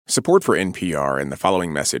Support for NPR and the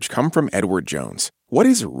following message come from Edward Jones. What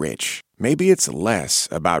is rich? Maybe it's less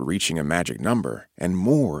about reaching a magic number and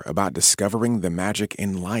more about discovering the magic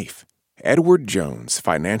in life. Edward Jones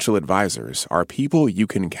Financial Advisors are people you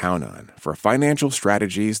can count on for financial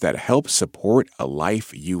strategies that help support a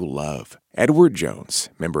life you love. Edward Jones,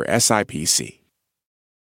 member SIPC.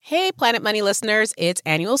 Hey, Planet Money listeners, it's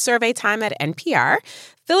annual survey time at NPR.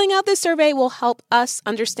 Filling out this survey will help us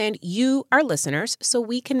understand you, our listeners, so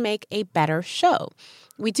we can make a better show.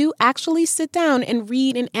 We do actually sit down and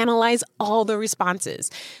read and analyze all the responses.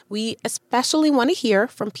 We especially want to hear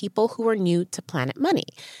from people who are new to Planet Money.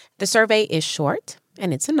 The survey is short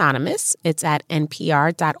and it's anonymous. It's at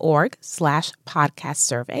npr.org/podcast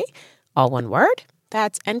survey. All one word.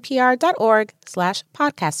 That's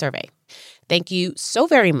npr.org/podcast survey. Thank you so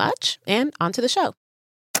very much, and on to the show.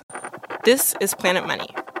 This is Planet Money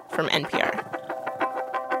from NPR.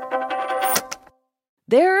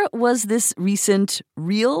 There was this recent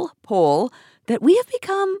real poll that we have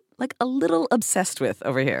become like a little obsessed with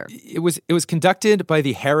over here. It was conducted by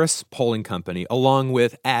the Harris Polling Company along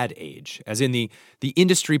with Ad Age, as in the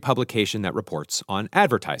industry publication that reports on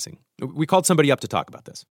advertising. We called somebody up to talk about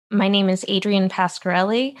this. My name is Adrienne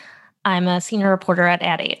Pasquarelli. I'm a senior reporter at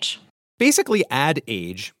Ad Age. Basically, Ad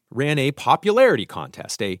Age ran a popularity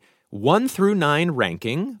contest, a 1 through 9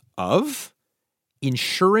 ranking of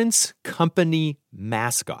insurance company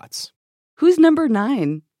mascots. Who's number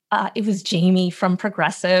 9? It was Jamie from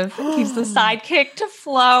Progressive. He's the sidekick to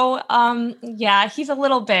Flo. Yeah, he's a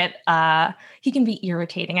little bit, he can be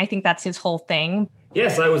irritating. I think that's his whole thing.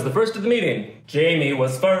 Yes, I was the first of the meeting. Jamie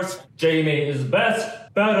was first. Jamie is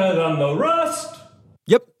best, better than the rest.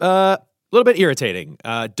 Yep, a little bit irritating.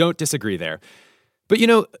 Don't disagree there. But, you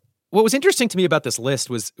know, what was interesting to me about this list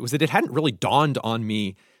was that it hadn't really dawned on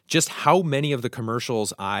me just how many of the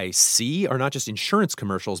commercials I see are not just insurance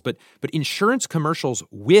commercials, but insurance commercials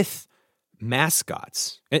with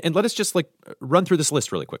mascots. And let us just run through this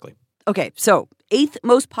list really quickly. Okay, so 8th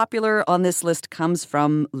most popular on this list comes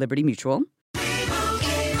from Liberty Mutual.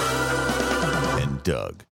 And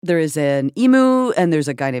Doug. There is an emu, and there's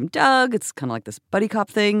a guy named Doug. It's kind of like this buddy cop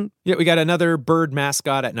thing. Yeah, we got another bird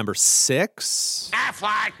mascot at number 6.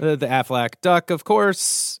 Aflac! The Aflac duck, of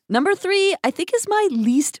course. Number 3, I think, is my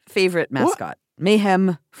least favorite mascot. What?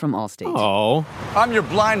 Mayhem from Allstate. Oh. I'm your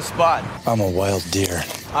blind spot. I'm a wild deer.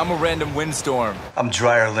 I'm a random windstorm. I'm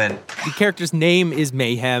dryer lint. The character's name is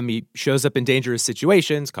Mayhem. He shows up in dangerous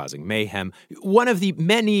situations, causing mayhem. One of the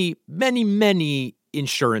many, many, many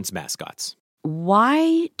insurance mascots.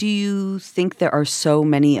 Why do you think there are so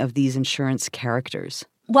many of these insurance characters?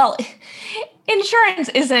 Well, insurance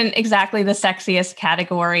isn't exactly the sexiest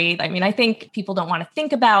category. I mean, I think people don't want to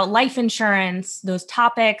think about life insurance, those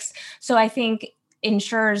topics. So I think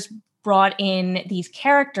insurers brought in these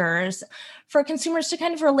characters for consumers to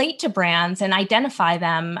kind of relate to brands and identify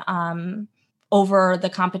them over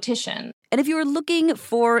the competition. And if you were looking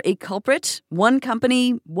for a culprit, one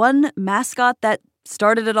company, one mascot that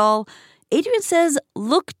started it all, Adrienne says,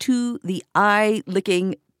 look to the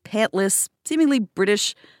eye-licking, pantless, seemingly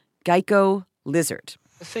British Gecko lizard.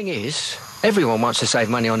 The thing is, everyone wants to save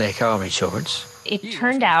money on their car insurance. It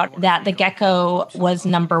turned out that the gecko was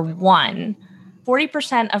number 1.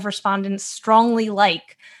 40% of respondents strongly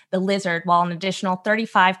like the lizard, while an additional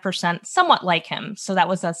 35% somewhat like him. So that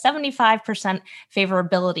was a 75%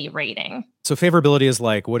 favorability rating. So favorability is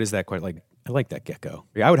what is that quite like? I like that gecko.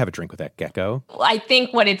 Yeah, I would have a drink with that gecko. I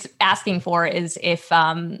think what it's asking for is if,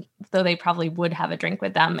 though they probably would have a drink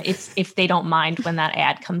with them, if they don't mind when that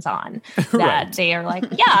ad comes on, that right. They are like,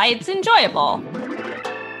 yeah, it's enjoyable.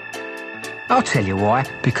 I'll tell you why.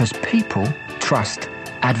 Because people trust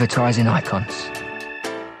advertising icons.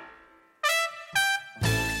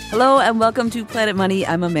 Hello and welcome to Planet Money.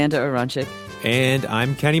 I'm Amanda Aronczyk. And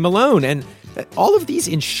I'm Kenny Malone. And all of these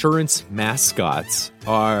insurance mascots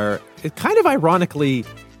are kind of ironically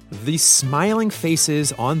the smiling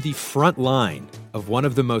faces on the front line of one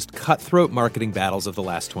of the most cutthroat marketing battles of the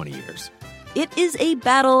last 20 years. It is a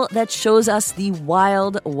battle that shows us the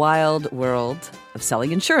wild, wild world of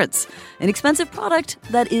selling insurance, an expensive product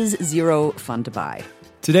that is zero fun to buy.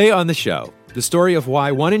 Today on the show, the story of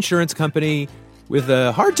why one insurance company with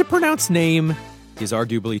a hard-to-pronounce name is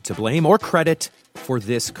arguably to blame or credit for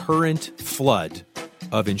this current flood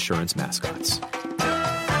of insurance mascots.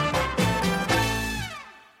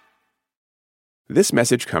 This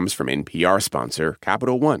message comes from NPR sponsor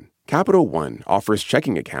Capital One. Capital One offers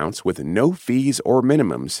checking accounts with no fees or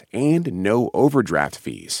minimums and no overdraft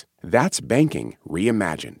fees. That's banking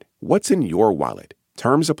reimagined. What's in your wallet?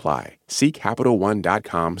 Terms apply. See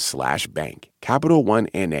CapitalOne.com/bank. Capital One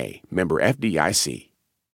N.A. Member FDIC.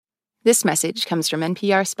 This message comes from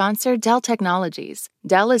NPR sponsor Dell Technologies.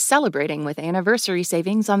 Dell is celebrating with anniversary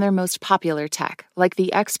savings on their most popular tech, like the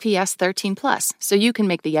XPS 13 Plus, so you can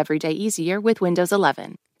make the everyday easier with Windows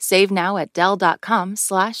 11. Save now at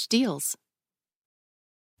Dell.com/deals.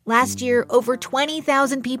 Last year, over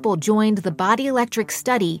 20,000 people joined the Body Electric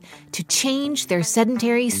study to change their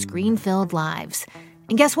sedentary, screen-filled lives.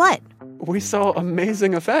 And guess what? We saw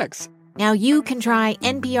amazing effects. Now you can try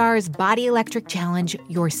NPR's Body Electric Challenge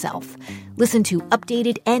yourself. Listen to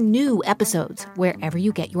updated and new episodes wherever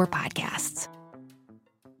you get your podcasts.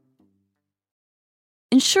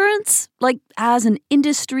 Insurance, like as an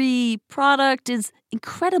industry product, is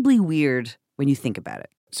incredibly weird when you think about it.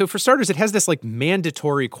 So for starters, it has this like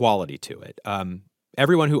mandatory quality to it.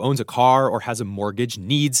 Everyone who owns a car or has a mortgage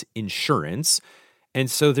needs insurance.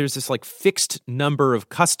 And so there's this like fixed number of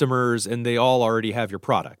customers and they all already have your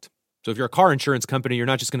product. So if you're a car insurance company, you're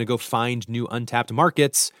not just going to go find new untapped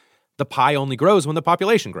markets. The pie only grows when the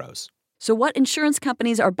population grows. So what insurance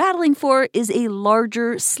companies are battling for is a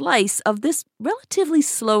larger slice of this relatively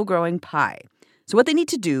slow-growing pie. So what they need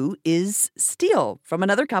to do is steal from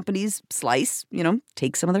another company's slice,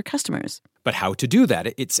 take some of their customers. But how to do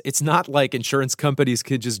that? It's not like insurance companies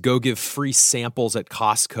could just go give free samples at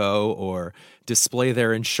Costco or display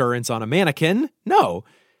their insurance on a mannequin. No,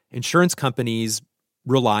 insurance companies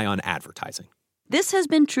rely on advertising. This has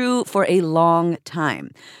been true for a long time,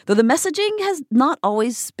 though the messaging has not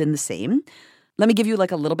always been the same. Let me give you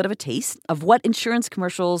like a little bit of a taste of what insurance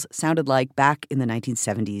commercials sounded like back in the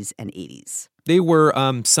 1970s and 80s. They were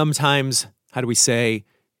sometimes,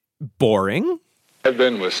 boring. I've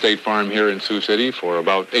been with State Farm here in Sioux City for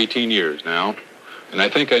about 18 years now, and I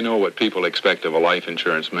think I know what people expect of a life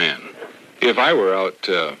insurance man. If I were out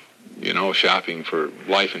shopping for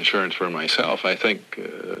life insurance for myself, I think...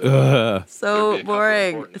 So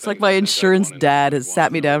boring. It's like my insurance dad has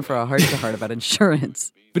sat me down for a heart-to-heart about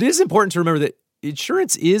insurance. But it is important to remember that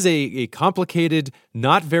insurance is a complicated,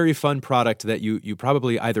 not very fun product that you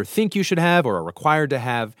probably either think you should have or are required to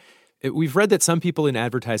have. We've read that some people in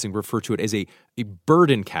advertising refer to it as a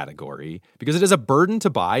burden category because it is a burden to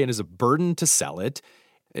buy and is a burden to sell it.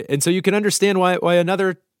 And so you can understand why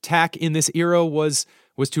another tack in this era was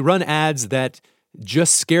to run ads that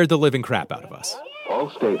just scared the living crap out of us.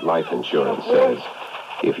 Allstate Life Insurance says,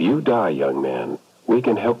 if you die, young man, we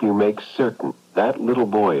can help you make certain that little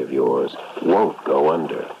boy of yours won't go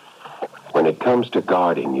under. When it comes to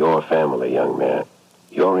guarding your family, young man,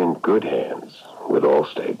 you're in good hands with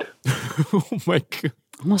Allstate. Oh my God.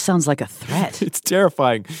 Almost sounds like a threat. It's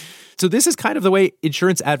terrifying. So this is kind of the way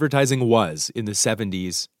insurance advertising was in the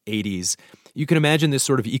 70s, 80s. You can imagine this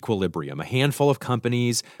sort of equilibrium, a handful of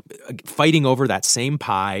companies fighting over that same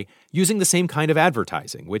pie, using the same kind of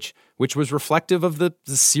advertising, which was reflective of the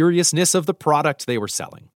seriousness of the product they were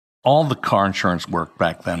selling. All the car insurance work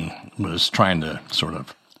back then was trying to sort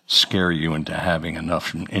of scare you into having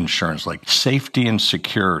enough insurance, like safety and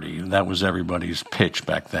security. That was everybody's pitch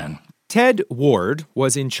back then. Ted Ward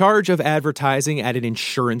was in charge of advertising at an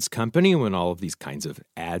insurance company when all of these kinds of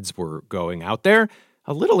ads were going out there.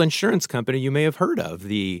 A little insurance company you may have heard of,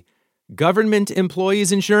 the Government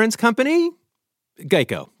Employees Insurance Company,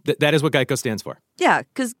 Geico. That is what Geico stands for. Yeah,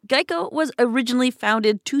 because Geico was originally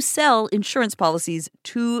founded to sell insurance policies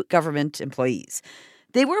to government employees.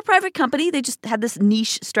 They were a private company. They just had this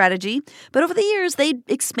niche strategy. But over the years, they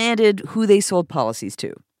expanded who they sold policies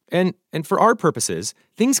to. And for our purposes,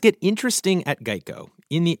 things get interesting at Geico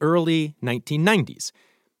in the early 1990s.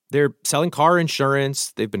 They're selling car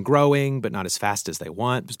insurance. They've been growing, but not as fast as they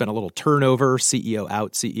want. There's been a little turnover, CEO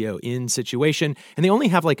out, CEO in situation. And they only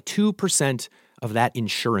have like 2% of that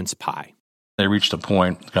insurance pie. Geico reached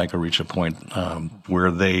a point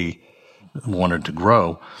where they wanted to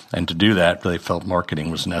grow. And to do that, they felt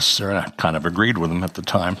marketing was necessary. And I kind of agreed with them at the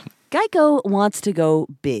time. Geico wants to go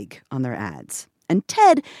big on their ads. And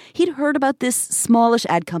Ted, he'd heard about this smallish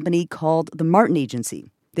ad company called the Martin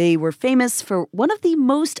Agency. They were famous for one of the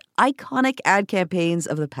most iconic ad campaigns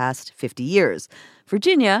of the past 50 years.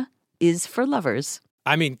 Virginia is for lovers.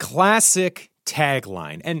 I mean, classic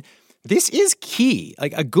tagline. And this is key.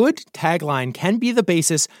 Like, a good tagline can be the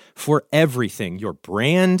basis for everything. Your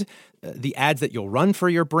brand, the ads that you'll run for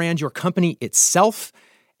your brand, your company itself.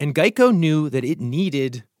 And Geico knew that it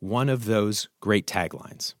needed one of those great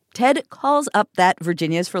taglines. Ted calls up that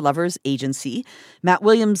Virginia's for Lovers agency. Matt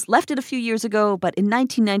Williams left it a few years ago, but in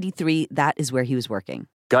 1993, that is where he was working.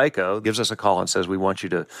 Geico gives us a call and says, we want you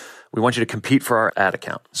to compete for our ad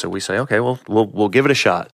account. So we say, okay, well, we'll give it a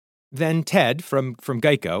shot. Then Ted from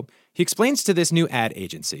Geico, he explains to this new ad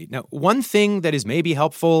agency. Now, one thing that is maybe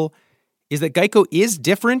helpful is that Geico is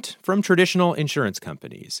different from traditional insurance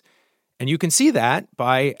companies. And you can see that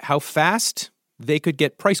by how fast they could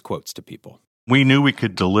get price quotes to people. We knew we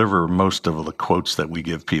could deliver most of the quotes that we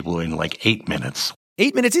give people in like 8 minutes.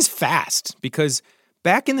 8 minutes is fast because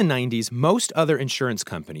back in the 90s, most other insurance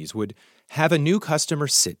companies would have a new customer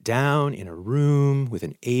sit down in a room with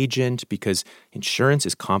an agent because insurance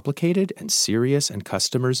is complicated and serious and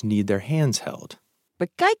customers need their hands held.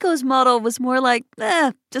 But Geico's model was more like,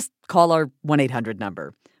 just call our 1-800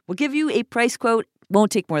 number. We'll give you a price quote. Won't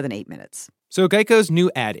take more than 8 minutes. So Geico's new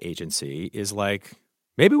ad agency is like,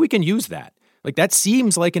 maybe we can use that. Like, that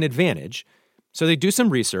seems like an advantage. So they do some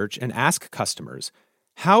research and ask customers,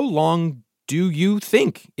 how long do you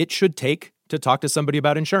think it should take to talk to somebody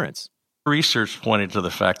about insurance? Research pointed to the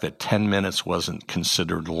fact that 10 minutes wasn't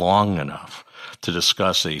considered long enough to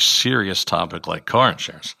discuss a serious topic like car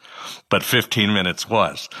insurance, but 15 minutes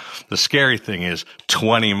was. The scary thing is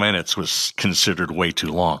 20 minutes was considered way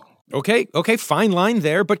too long. Okay, fine line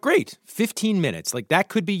there, but great. 15 minutes. Like, that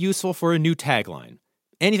could be useful for a new tagline.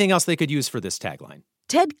 Anything else they could use for this tagline?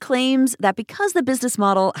 Ted claims that because the business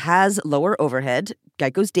model has lower overhead,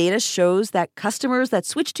 Geico's data shows that customers that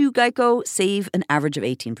switch to Geico save an average of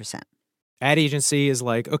 18%. Ad agency is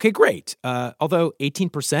like, okay, great. Although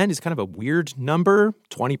 18% is kind of a weird number,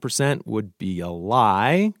 20% would be a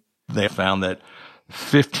lie. They found that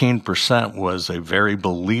 15% was a very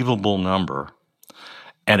believable number,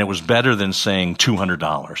 and it was better than saying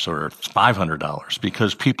 $200 or $500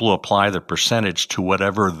 because people apply the percentage to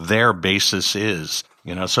whatever their basis is.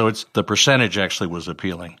 So it's the percentage actually was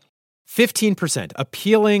appealing. 15%,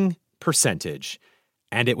 appealing percentage,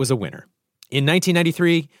 and it was a winner. In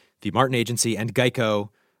 1993, the Martin Agency and Geico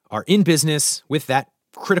are in business with that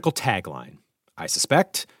critical tagline. I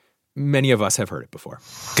suspect many of us have heard it before.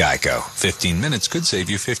 Geico. 15 minutes could save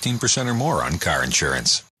you 15% or more on car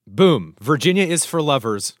insurance. Boom. Virginia is for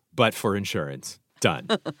lovers, but for insurance. Done.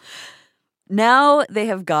 Now they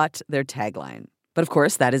have got their tagline. But of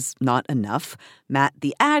course, that is not enough. Matt,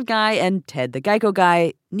 the ad guy, and Ted, the Geico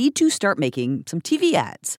guy, need to start making some TV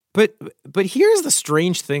ads. But here's the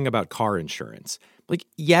strange thing about car insurance. Like,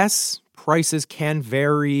 yes, prices can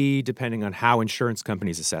vary depending on how insurance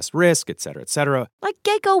companies assess risk, et cetera, et cetera. Like,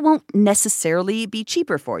 Geico won't necessarily be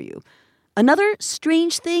cheaper for you. Another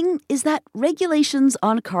strange thing is that regulations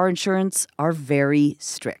on car insurance are very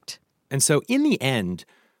strict. And so in the end,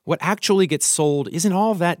 what actually gets sold isn't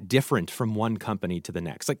all that different from one company to the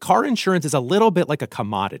next. Like, car insurance is a little bit like a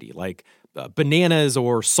commodity, like bananas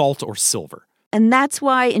or salt or silver. And that's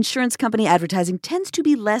why insurance company advertising tends to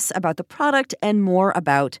be less about the product and more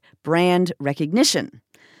about brand recognition.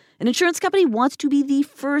 An insurance company wants to be the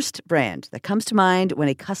first brand that comes to mind when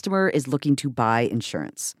a customer is looking to buy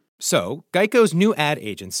insurance. So, Geico's new ad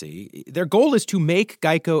agency, their goal is to make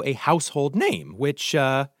Geico a household name, which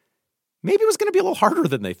maybe was going to be a little harder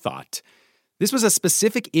than they thought. This was a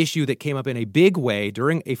specific issue that came up in a big way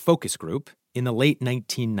during a focus group in the late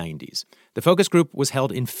 1990s. The focus group was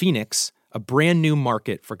held in Phoenix, a brand new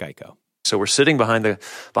market for Geico. So we're sitting behind the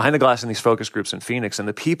glass in these focus groups in Phoenix, and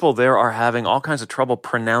the people there are having all kinds of trouble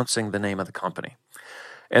pronouncing the name of the company.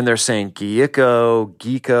 And they're saying Gecko,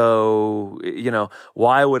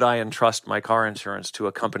 why would I entrust my car insurance to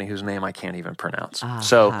a company whose name I can't even pronounce? Uh-huh.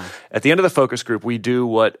 So at the end of the focus group, we do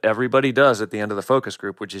what everybody does at the end of the focus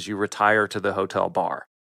group, which is you retire to the hotel bar.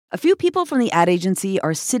 A few people from the ad agency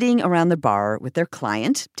are sitting around the bar with their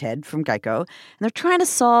client, Ted from Geico, and they're trying to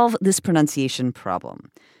solve this pronunciation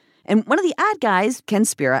problem. And one of the ad guys, Ken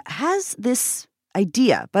Spira, has this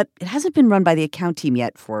idea, but it hasn't been run by the account team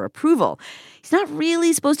yet for approval. He's not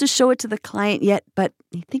really supposed to show it to the client yet, but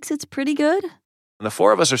he thinks it's pretty good. And the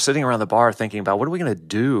four of us are sitting around the bar thinking about what are we going to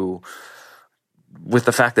do with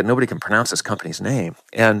the fact that nobody can pronounce this company's name.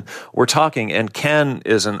 And we're talking, and Ken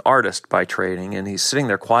is an artist by training, and he's sitting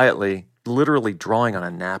there quietly, literally drawing on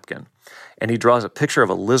a napkin. And he draws a picture of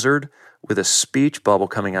a lizard with a speech bubble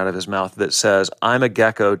coming out of his mouth that says, "I'm a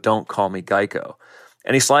gecko, don't call me Geico."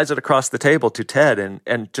 And he slides it across the table to Ted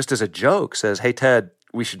and just as a joke says, "Hey, Ted,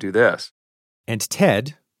 we should do this." And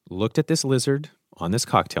Ted looked at this lizard on this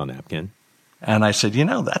cocktail napkin. And I said,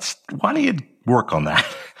 why don't you work on that?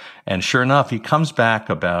 And sure enough, he comes back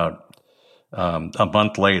about a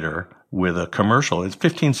month later with a commercial. It's a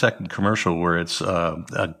 15-second commercial where it's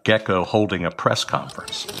a gecko holding a press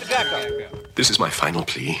conference. This is my final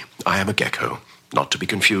plea. I am a gecko, not to be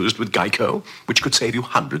confused with Geico, which could save you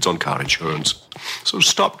hundreds on car insurance. So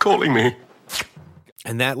stop calling me.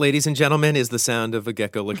 And that, ladies and gentlemen, is the sound of a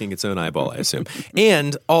gecko licking its own eyeball, I assume.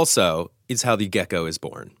 And also, it's how the gecko is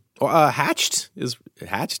born. Hatched? Is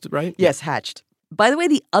hatched, right? Yes, hatched. By the way,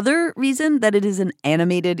 the other reason that it is an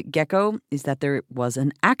animated gecko is that there was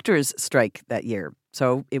an actors' strike that year.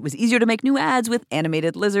 So it was easier to make new ads with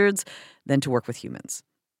animated lizards than to work with humans.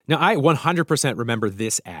 Now, I 100% remember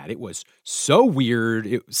this ad. It was so weird.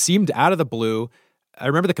 It seemed out of the blue. I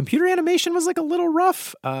remember the computer animation was like a little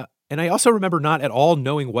rough. And I also remember not at all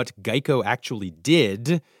knowing what Geico actually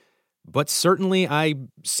did. But certainly I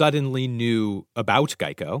suddenly knew about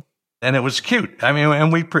Geico. And it was cute. I mean,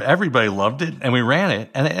 and everybody loved it, and we ran it,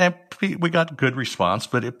 and we got good response,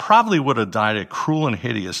 but it probably would have died a cruel and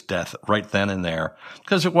hideous death right then and there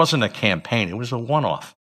because it wasn't a campaign. It was a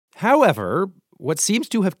one-off. However, what seems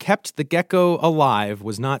to have kept the Gecko alive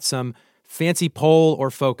was not some fancy poll or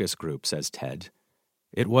focus group, says Ted.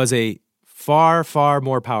 It was a far, far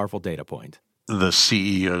more powerful data point. The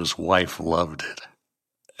CEO's wife loved it.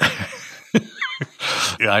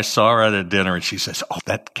 I saw her at a dinner and she says, "Oh,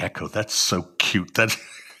 that gecko, that's so cute."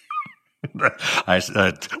 I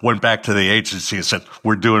went back to the agency and said,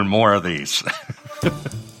 "We're doing more of these."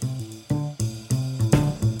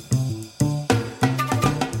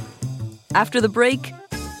 After the break,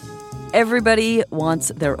 everybody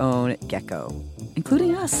wants their own gecko,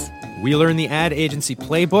 including us. We learn the ad agency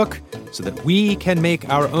playbook so that we can make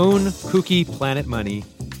our own kooky Planet Money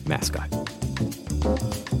mascot.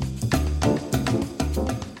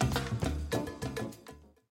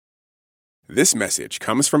 This message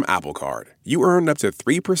comes from Apple Card. You earn up to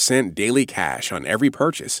 3% daily cash on every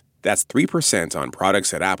purchase. That's 3% on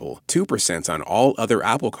products at Apple, 2% on all other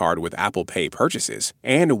Apple Card with Apple Pay purchases,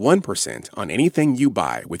 and 1% on anything you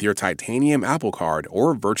buy with your titanium Apple Card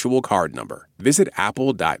or virtual card number. Visit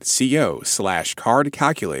apple.co/card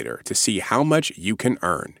calculator to see how much you can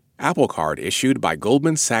earn. Apple Card issued by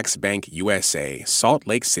Goldman Sachs Bank USA, Salt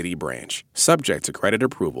Lake City branch. Subject to credit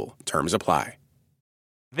approval. Terms apply.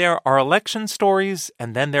 There are election stories,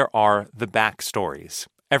 and then there are the backstories.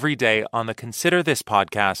 Every day on the Consider This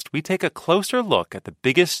podcast, we take a closer look at the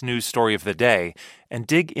biggest news story of the day and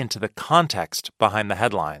dig into the context behind the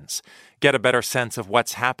headlines. Get a better sense of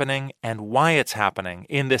what's happening and why it's happening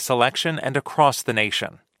in this election and across the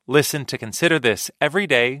nation. Listen to Consider This every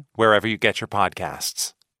day, wherever you get your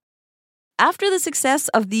podcasts. After the success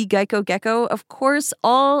of the Geico Gecko, of course,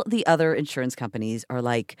 all the other insurance companies are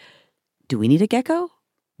like, do we need a gecko?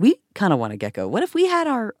 We kind of want a gecko. What if we had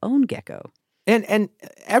our own gecko? And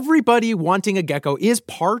everybody wanting a gecko is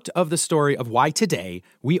part of the story of why today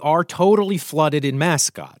we are totally flooded in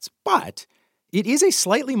mascots. But it is a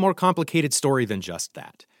slightly more complicated story than just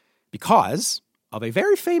that, because of a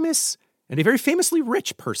very famous and a very famously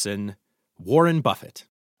rich person, Warren Buffett.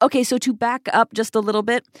 Okay, so to back up just a little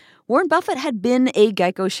bit, Warren Buffett had been a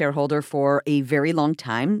Geico shareholder for a very long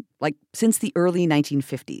time, like since the early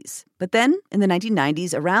 1950s. But then, in the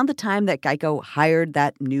 1990s, around the time that Geico hired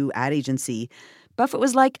that new ad agency, Buffett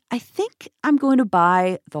was like, I think I'm going to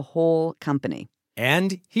buy the whole company.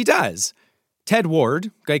 And he does. Ted Ward,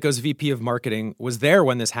 Geico's VP of marketing, was there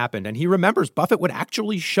when this happened, and he remembers Buffett would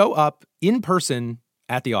actually show up in person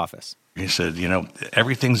at the office. He said,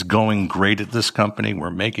 everything's going great at this company.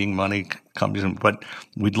 We're making money, but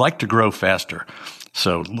we'd like to grow faster.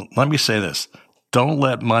 So let me say this. Don't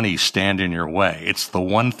let money stand in your way. It's the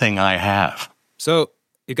one thing I have. So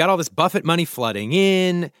you've got all this Buffett money flooding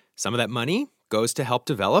in. Some of that money goes to help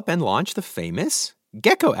develop and launch the famous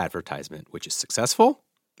Gecko advertisement, which is successful.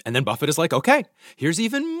 And then Buffett is like, okay, here's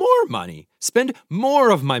even more money. Spend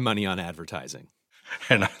more of my money on advertising.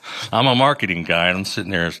 And I'm a marketing guy, and I'm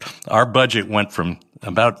sitting there. Our budget went from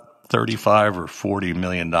about $35 or $40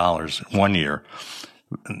 million 1 year.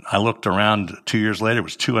 I looked around 2 years later, it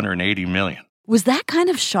was $280 million. Was that kind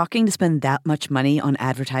of shocking to spend that much money on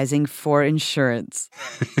advertising for insurance?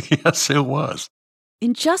 Yes, it was.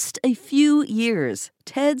 In just a few years,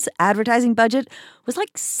 Ted's advertising budget was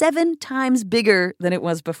like 7 times bigger than it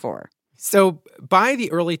was before. So by the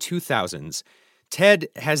early 2000s, Ted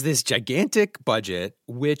has this gigantic budget,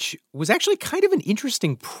 which was actually kind of an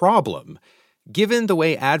interesting problem, given the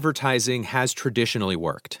way advertising has traditionally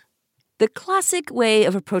worked. The classic way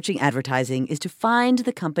of approaching advertising is to find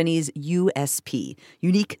the company's USP,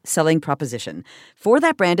 unique selling proposition, for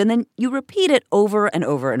that brand, and then you repeat it over and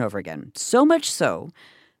over and over again. So much so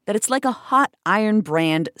that it's like a hot iron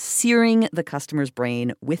brand searing the customer's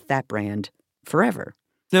brain with that brand forever.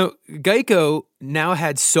 Now, Geico now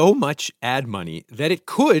had so much ad money that it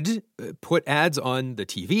could put ads on the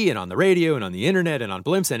TV and on the radio and on the internet and on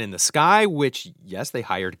blimps and in the sky, which, yes, they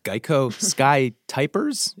hired Geico Sky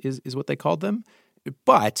Typers, is what they called them.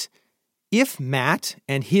 But if Matt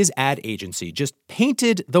and his ad agency just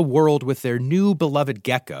painted the world with their new beloved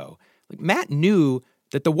gecko, Matt knew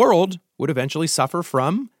that the world would eventually suffer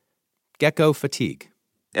from gecko fatigue.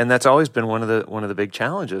 And that's always been one of the big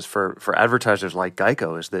challenges for advertisers like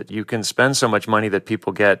Geico, is that you can spend so much money that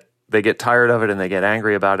people get tired of it and they get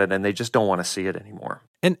angry about it and they just don't want to see it anymore.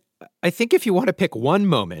 And I think if you want to pick one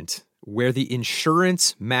moment where the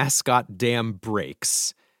insurance mascot dam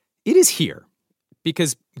breaks, it is here.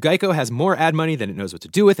 Because Geico has more ad money than it knows what to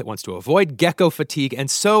do with. It wants to avoid gecko fatigue.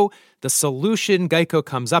 And so the solution Geico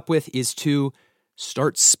comes up with is to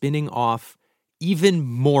start spinning off even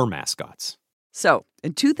more mascots. So,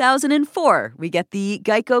 in 2004, we get the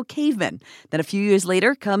Geico caveman. Then a few years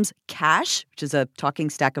later comes Cash, which is a talking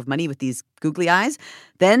stack of money with these googly eyes.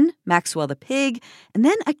 Then Maxwell the pig. And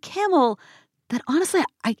then a camel that, honestly,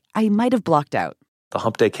 I might have blocked out. The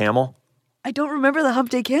Hump Day Camel? I don't remember the Hump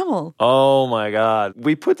Day Camel. Oh, my God.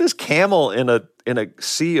 We put this camel in a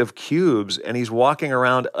sea of cubes, and he's walking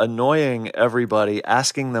around annoying everybody,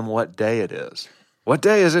 asking them what day it is. What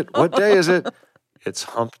day is it? What day is it? It's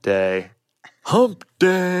Hump Day. Hump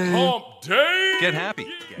Day. Hump Day. Get happy.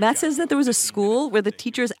 Matt says that there was a school where the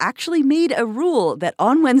teachers actually made a rule that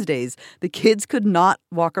on Wednesdays, the kids could not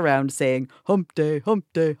walk around saying, Hump Day, Hump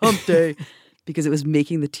Day, Hump Day, because it was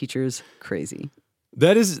making the teachers crazy.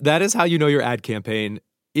 That is how you know your ad campaign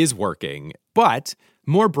is working. But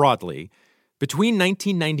more broadly, between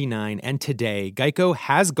 1999 and today, Geico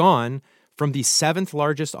has gone from the 7th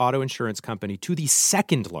largest auto insurance company to the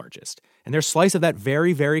 2nd largest. And their slice of that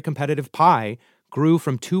very, very competitive pie grew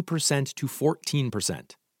from 2% to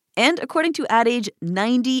 14%. And according to Ad Age,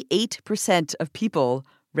 98% of people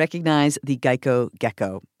recognize the Geico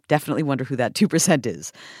Gecko. Definitely wonder who that 2%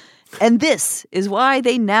 is. And this is why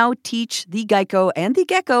they now teach the Geico and the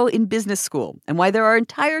Gecko in business school, and why there are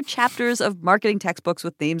entire chapters of marketing textbooks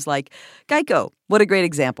with names like Geico. What a great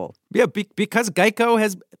example. Yeah, because Geico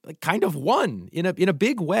has kind of won in a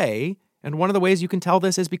big way. And one of the ways you can tell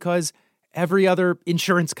this is because every other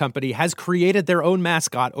insurance company has created their own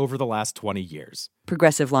mascot over the last 20 years.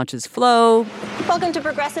 Progressive launches Flo. Welcome to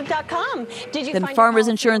Progressive.com. Then Farmers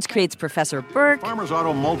Insurance creates Professor Burke. Farmers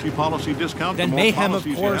Auto multi-policy discount. Then Mayhem, of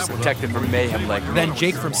course. Protected from mayhem like. Then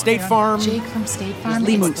Jake from State Farm. Jake from State Farm.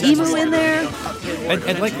 Limu Emu in there.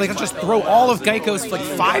 And let's just throw all of Geico's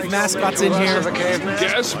 5 mascots in here.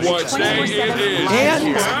 Guess what day it is?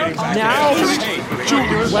 And now,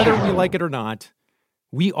 whether we like it or not,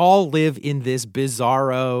 we all live in this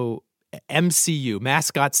bizarro MCU,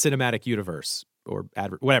 mascot cinematic universe, or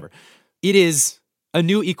whatever. It is a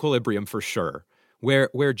new equilibrium for sure,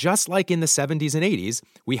 where just like in the 70s and 80s,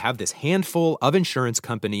 we have this handful of insurance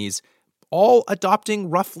companies all adopting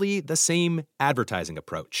roughly the same advertising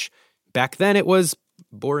approach. Back then it was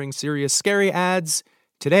boring, serious, scary ads.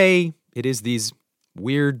 Today it is these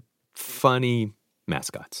weird, funny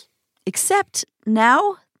mascots. Except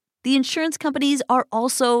now the insurance companies are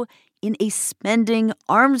also in a spending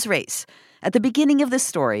arms race. At the beginning of this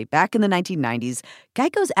story, back in the 1990s,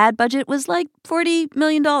 Geico's ad budget was like $40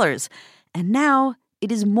 million. And now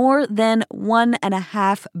it is more than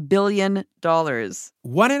 $1.5 billion.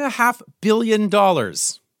 $1.5 billion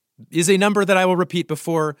is a number that I will repeat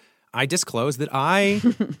before I disclose that I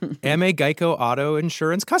am a Geico auto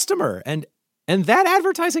insurance customer. And that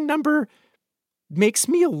advertising number makes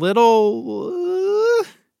me a little...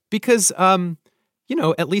 because,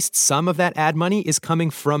 at least some of that ad money is coming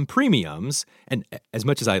from premiums. And as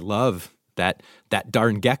much as I love that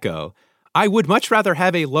darn Gecko, I would much rather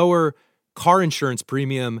have a lower car insurance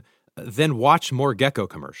premium than watch more Gecko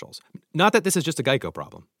commercials. Not that this is just a Geico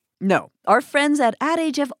problem. No. Our friends at Ad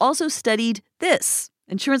Age have also studied this.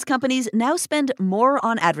 Insurance companies now spend more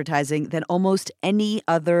on advertising than almost any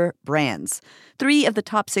other brands. 3 of the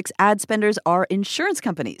top 6 ad spenders are insurance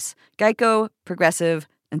companies: Geico, Progressive,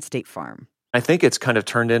 and State Farm. I think it's kind of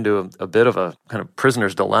turned into a bit of a kind of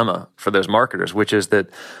prisoner's dilemma for those marketers, which is that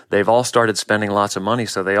they've all started spending lots of money,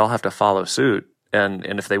 so they all have to follow suit. And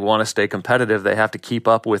if they want to stay competitive, they have to keep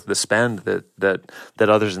up with the spend that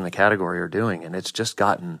others in the category are doing. And it's just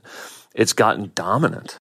gotten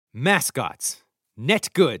dominant. Mascots. Net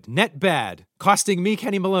good, net bad. Costing me,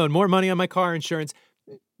 Kenny Malone, more money on my car insurance.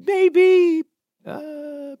 Maybe.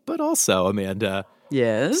 But also, Amanda.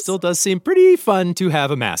 Yes? Still does seem pretty fun to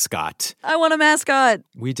have a mascot. I want a mascot.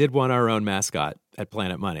 We did want our own mascot at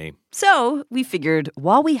Planet Money. So we figured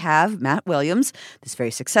while we have Matt Williams, this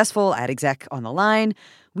very successful ad exec, on the line,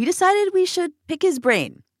 we decided we should pick his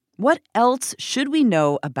brain. What else should we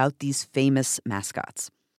know about these famous mascots?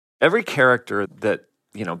 Every character that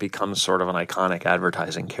becomes sort of an iconic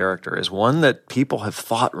advertising character is one that people have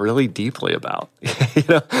thought really deeply about.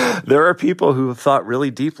 There are people who have thought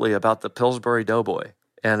really deeply about the Pillsbury Doughboy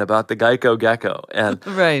and about the Geico Gecko and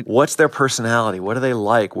right. What's their personality? What do they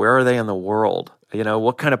like? Where are they in the world?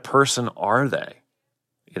 What kind of person are they?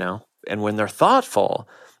 And when they're thoughtful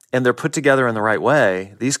and they're put together in the right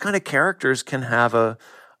way, these kind of characters can have a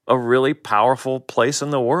really powerful place in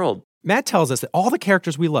the world. Matt tells us that all the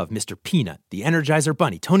characters we love, Mr. Peanut, the Energizer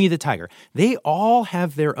Bunny, Tony the Tiger, they all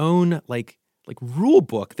have their own, like rule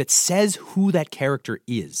book that says who that character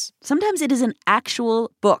is. Sometimes it is an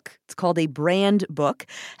actual book. It's called a brand book,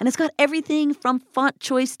 and it's got everything from font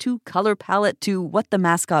choice to color palette to what the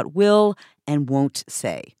mascot will and won't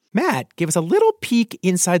say. Matt gave us a little peek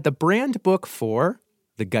inside the brand book for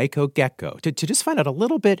the Geico Gecko to just find out a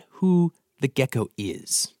little bit who the gecko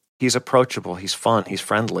is. He's approachable, he's fun, he's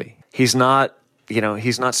friendly. He's not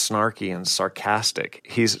snarky and sarcastic.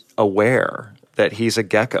 He's aware that he's a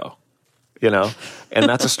gecko. And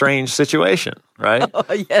that's a strange situation, right?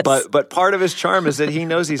 Oh, yes. But part of his charm is that he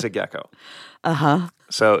knows he's a gecko. Uh-huh.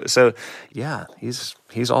 So yeah, he's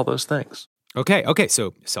all those things. Okay,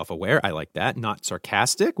 so self-aware, I like that. Not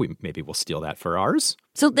sarcastic. Maybe we'll steal that for ours.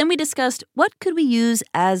 So then we discussed what could we use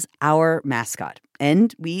as our mascot,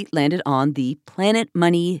 and we landed on the Planet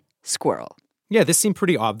Money squirrel. Yeah, this seemed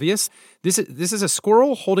pretty obvious. This is a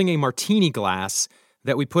squirrel holding a martini glass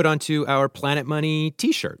that we put onto our Planet Money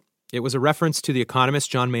t-shirt. It was a reference to the economist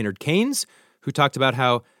John Maynard Keynes, who talked about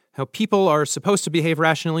how people are supposed to behave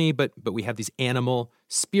rationally, but we have these animal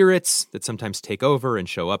spirits that sometimes take over and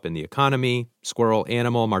show up in the economy. Squirrel,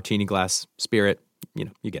 animal, martini glass, spirit.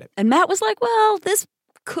 You get it. And Matt was like, well, this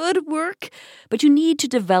could work, but you need to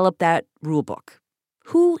develop that rule book.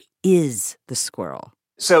 Who is the squirrel?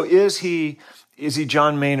 So is he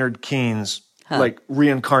John Maynard Keynes,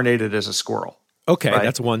 reincarnated as a squirrel? Okay, right?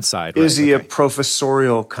 That's one side. Is he okay. a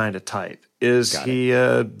professorial kind of type? Is he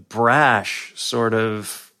a brash, sort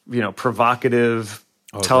of, provocative,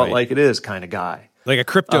 tell it like it is kind of guy? Like a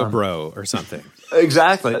crypto bro or something.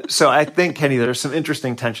 Exactly. So I think, Kenny, there's some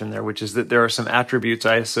interesting tension there, which is that there are some attributes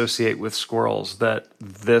I associate with squirrels that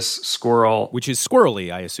this squirrel... Which is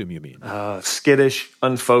squirrely, I assume you mean. Skittish,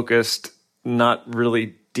 unfocused, not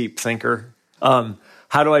really deep thinker.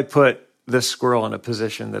 How do I put this squirrel in a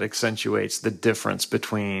position that accentuates the difference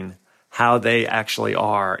between how they actually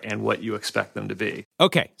are and what you expect them to be?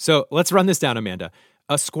 Okay, so let's run this down, Amanda.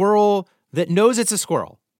 A squirrel that knows it's a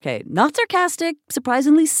squirrel. Okay, not sarcastic,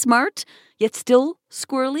 surprisingly smart, yet still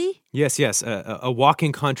squirrely. Yes, a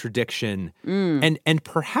walking contradiction. And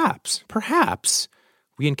perhaps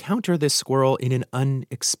we encounter this squirrel in an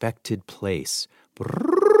unexpected place.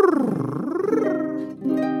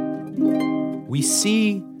 We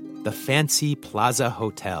see the fancy Plaza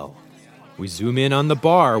Hotel. We zoom in on the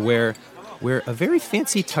bar where a very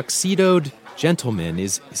fancy tuxedoed gentleman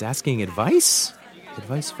is asking advice.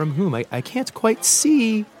 Advice from whom? I can't quite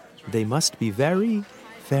see. They must be very,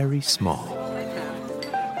 very small.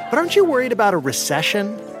 But aren't you worried about a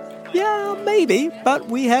recession? Yeah, maybe, but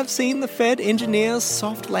we have seen the Fed engineer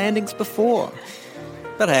soft landings before.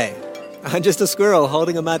 But hey, I'm just a squirrel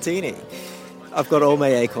holding a martini. I've got all my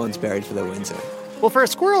acorns buried for the winter. Well, for a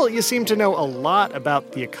squirrel, you seem to know a lot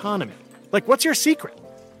about the economy. Like, what's your secret?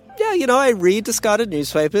 Yeah, I read discarded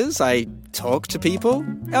newspapers, I talk to people.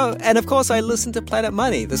 Oh, and of course I listen to Planet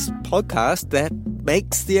Money, this podcast that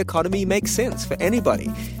makes the economy make sense for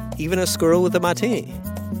anybody, even a squirrel with a martini.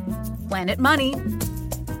 Planet Money.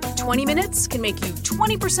 20 minutes can make you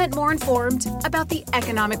 20% more informed about the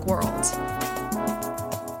economic world.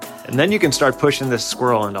 And then you can start pushing this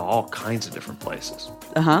squirrel into all kinds of different places.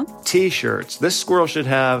 Uh-huh. T-shirts. This squirrel should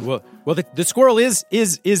have... Well, the squirrel is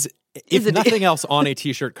if nothing else on a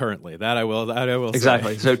T-shirt currently. That I will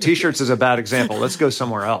exactly. say. So T-shirts is a bad example. Let's go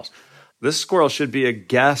somewhere else. This squirrel should be a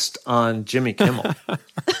guest on Jimmy Kimmel.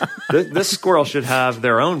 This squirrel should have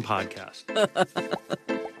their own podcast.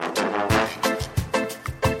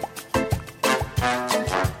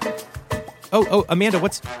 Oh, Amanda,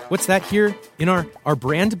 what's that here in our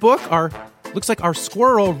brand book? Looks like our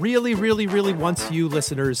squirrel really, really, really wants you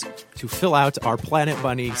listeners to fill out our Planet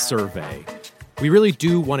Money survey. We really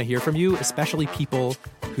do want to hear from you, especially people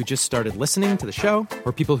who just started listening to the show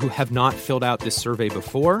or people who have not filled out this survey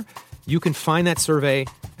before. You can find that survey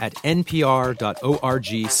at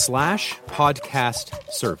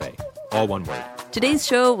npr.org/podcast survey. All one word. Today's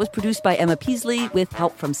show was produced by Emma Peasley with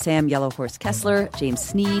help from Sam Yellowhorse Kessler, James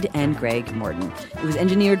Sneed, and Greg Morton. It was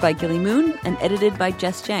engineered by Gilly Moon and edited by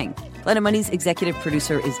Jess Chang. Planet Money's executive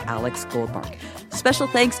producer is Alex Goldmark. Special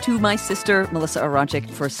thanks to my sister, Melissa Aronchik,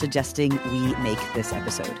 for suggesting we make this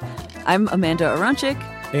episode. I'm Amanda Aronchik.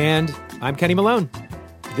 And I'm Kenny Malone.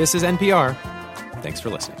 This is NPR. Thanks for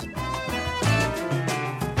listening.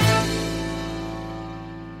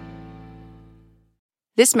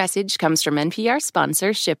 This message comes from NPR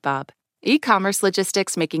sponsor ShipBob. E-commerce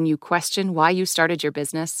logistics making you question why you started your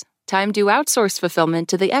business? Time to outsource fulfillment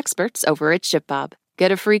to the experts over at ShipBob. Get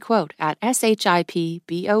a free quote at shipbob.com.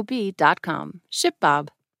 ShipBob.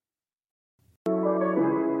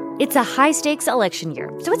 It's a high-stakes election year,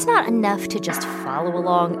 so it's not enough to just follow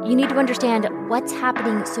along. You need to understand what's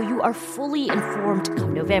happening so you are fully informed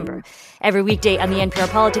come November. Every weekday on the NPR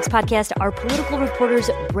Politics Podcast, our political reporters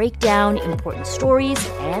break down important stories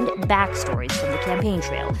and backstories from the campaign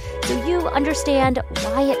trail so you understand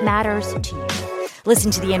why it matters to you.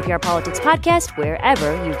 Listen to the NPR Politics Podcast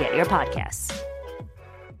wherever you get your podcasts.